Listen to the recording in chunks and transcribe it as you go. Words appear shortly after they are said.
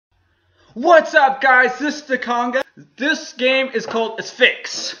What's up, guys? This is Deconga. This game is called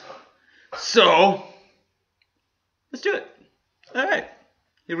Asphyx. So, let's do it. Alright,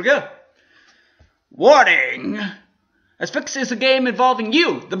 here we go. Warning! Asphyx is a game involving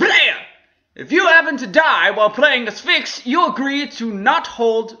you, the player. If you happen to die while playing Asphyx, you agree to not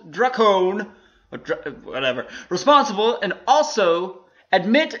hold Deconga, or responsible, and also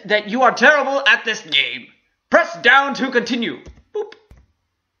admit that you are terrible at this game. Press down to continue. Boop.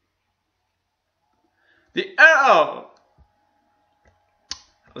 The arrow.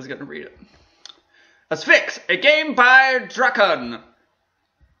 I was gonna read it. Asphyx, a game by Deconga.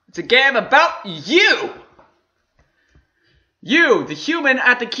 It's a game about you. You, the human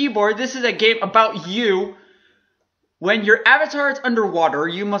at the keyboard. This is a game about you. When your avatar is underwater,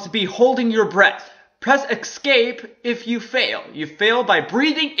 you must be holding your breath. Press escape if you fail. You fail by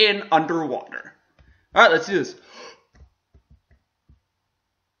breathing in underwater. Alright, let's do this.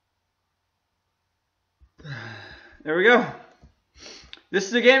 There we go. This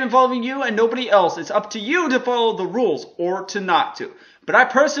is a game involving you and nobody else. It's up to you to follow the rules or to not to. But I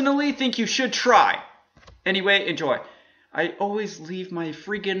personally think you should try. Anyway, enjoy. I always leave my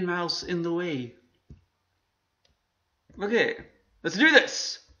freaking mouse in the way. Okay, let's do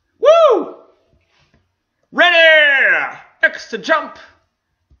this. Woo! Ready! X to jump.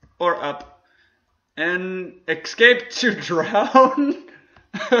 Or up. And escape to drown.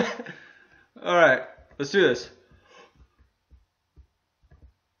 Alright, let's do this.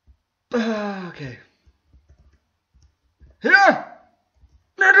 Okay. Here!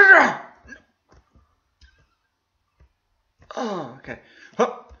 Oh, okay.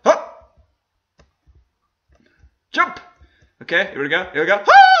 Hup, hup. Jump! Okay, here we go, here we go.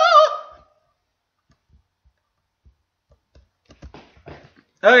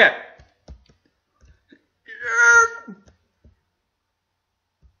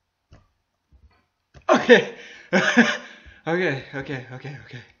 Okay. Okay.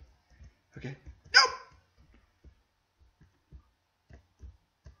 Okay. Nope.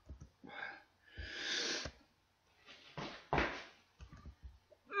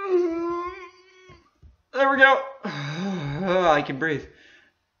 There we go. Oh, I can breathe.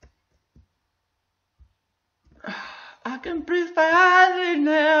 I can breathe finally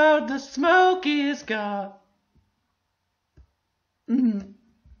now. The smoke is gone.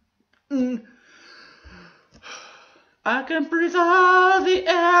 I can breathe all the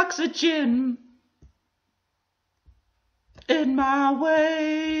oxygen in my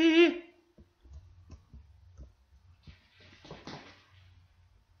way.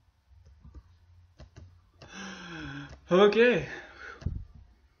 Okay.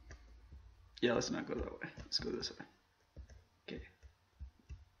 Yeah, let's not go that way. Let's go this way. Okay.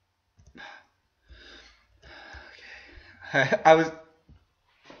 Okay. I was...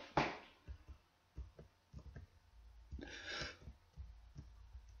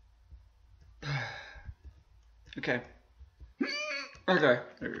 Okay. Okay.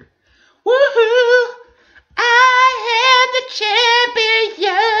 Woohoo! I am the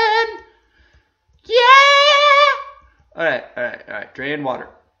champion! Yeah! Alright. Drain water.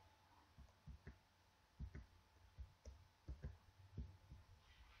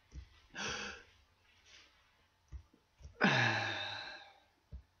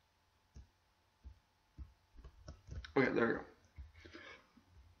 Okay, there we go.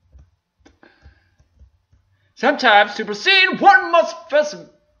 Sometimes to proceed, one must first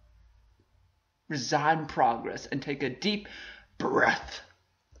resign progress and take a deep breath.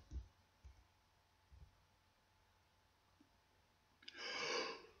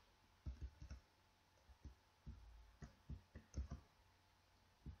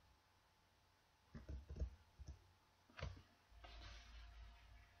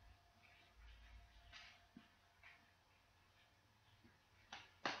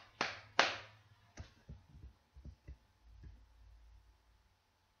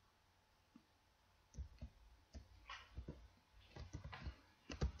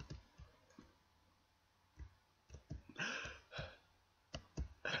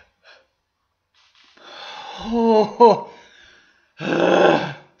 Oh,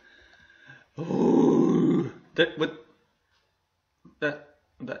 would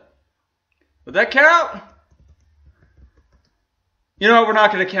that count? You know what? We're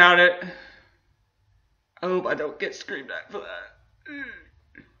not going to count it. I hope I don't get screamed at for that.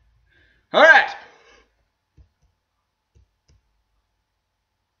 All right.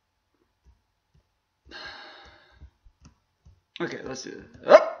 Okay, let's do this.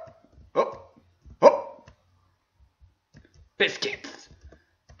 Up, up, up. Biscuits.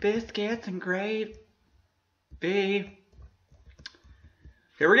 Biscuits and gravy.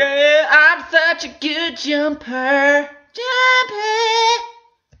 Here we go. I'm such a good jumper.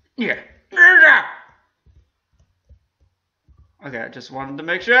 Yeah. Okay, I just wanted to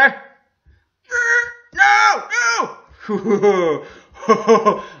make sure. No!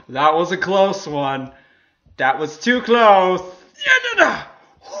 That was a close one. That was too close.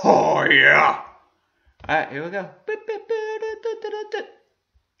 Oh, yeah. Alright, here we go.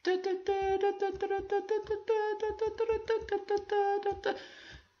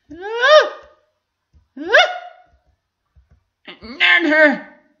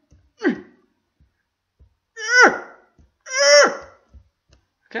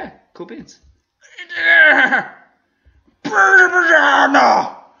 Okay, cool beans.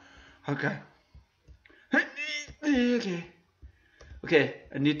 Okay. Okay,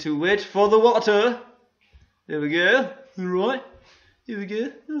 I need to wait for the water. There we go. Alright. Here we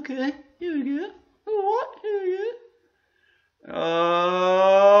go. Okay. Here we go. Alright. Here we go.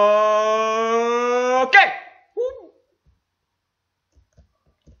 Okay. Woo.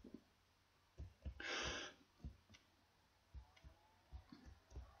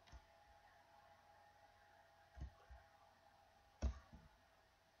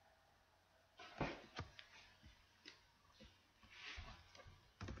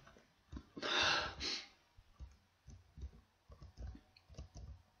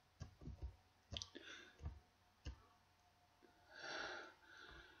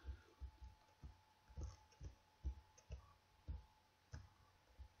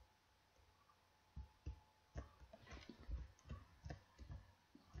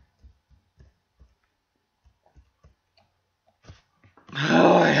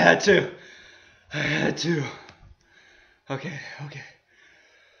 Oh, I had to. Okay.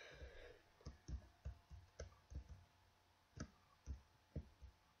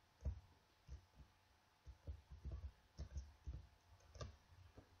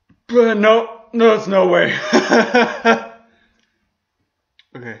 But no, there's no way.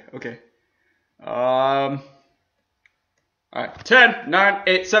 Okay. Alright, 10, 9,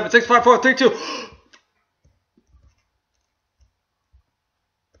 8, 7, 6, 5, 4, 3, 2.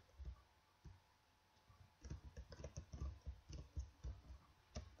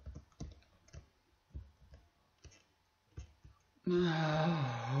 No.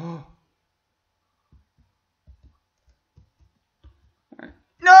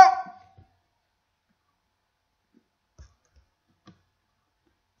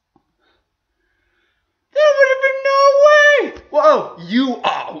 There would have been no way. Whoa, you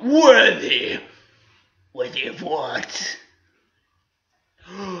are worthy. Worthy of what?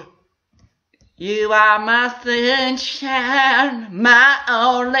 You are my sunshine, my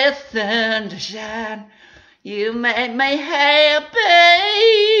only sunshine. You make me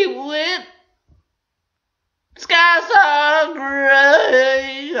happy with skies so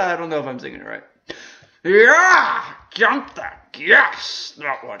gray. I don't know if I'm singing it right. Yeah, jump that. Yes,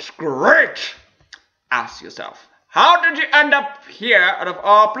 that was great. Ask yourself, how did you end up here out of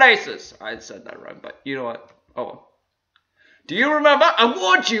all places? I said that wrong, but you know what? Oh well. Do you remember? I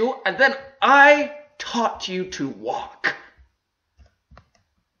warned you, and then I taught you to walk.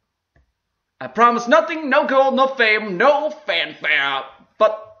 I promised nothing, no gold, no fame, no fanfare,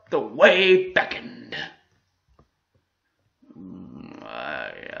 but the way beckoned.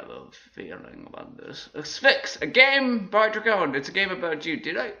 I have a feeling about this. Asphyx, a game by Deconga. It's a game about you.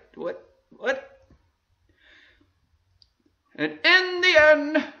 Did I? What? And in the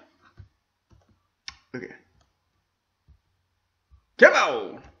end... Okay.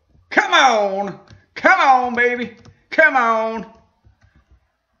 Come on, baby. Come on.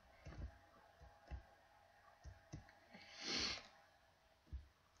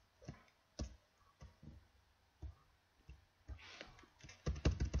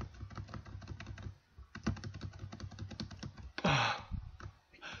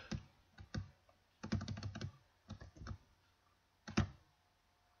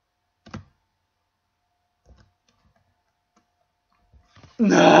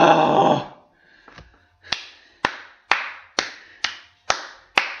 No.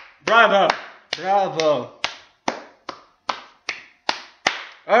 Bravo.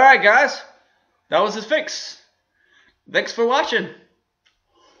 Alright guys, that was Asphyx. Thanks for watching.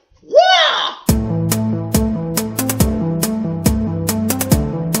 Wow!